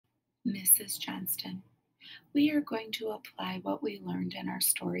Mrs. Johnston, we are going to apply what we learned in our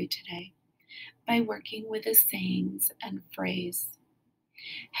story today by working with the sayings and phrase.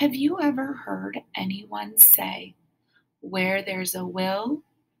 Have you ever heard anyone say, "Where there's a will,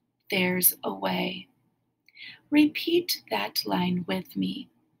 there's a way"? Repeat that line with me.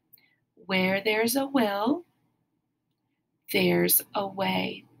 Where there's a will, there's a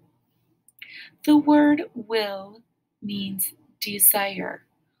way. The word will means desire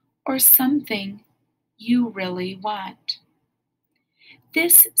or something you really want.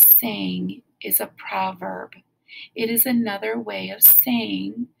 This saying is a proverb. It is another way of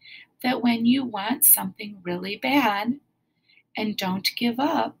saying that when you want something really bad and don't give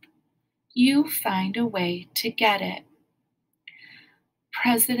up, you find a way to get it.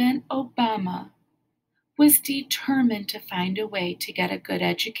 President Obama was determined to find a way to get a good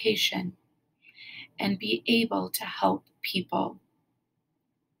education and be able to help people.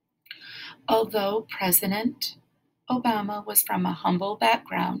 Although President Obama was from a humble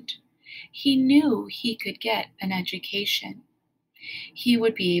background, he knew he could get an education. He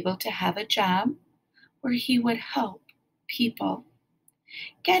would be able to have a job where he would help people.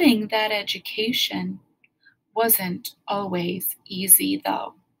 Getting that education wasn't always easy,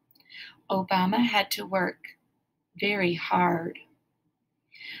 though. Obama had to work very hard.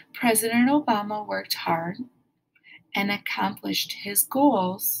 President Obama worked hard and accomplished his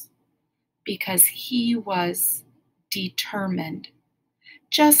goals because he was determined.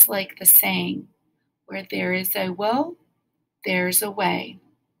 Just like the saying, where there is a will, there's a way.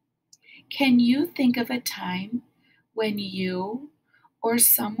 Can you think of a time when you or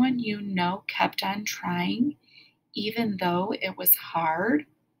someone you know kept on trying, even though it was hard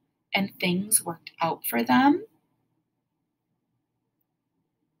and things worked out for them?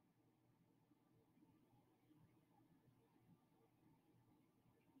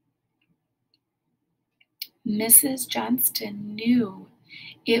 Mrs. Johnston knew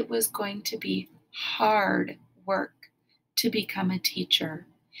it was going to be hard work to become a teacher.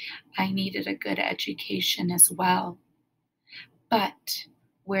 I needed a good education as well. But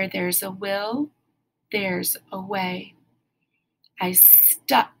where there's a will, there's a way. I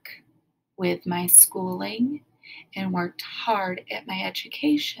stuck with my schooling and worked hard at my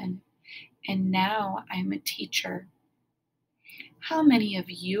education, and now I'm a teacher. How many of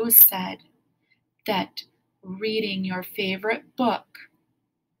you said that reading your favorite book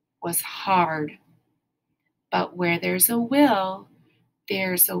was hard? But where there's a will,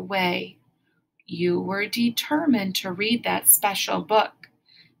 there's a way. You were determined to read that special book,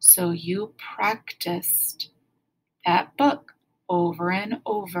 so you practiced that book over and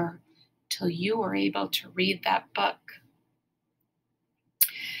over till you were able to read that book.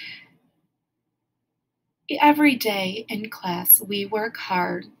 Every day in class, we work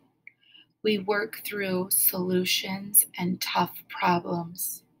hard. We work through solutions and tough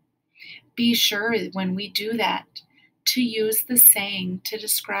problems. Be sure when we do that to use the saying to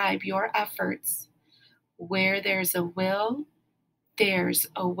describe your efforts. Where there's a will, there's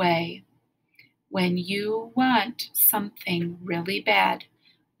a way. When you want something really bad,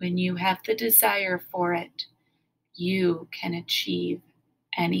 when you have the desire for it, you can achieve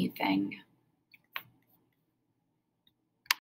anything.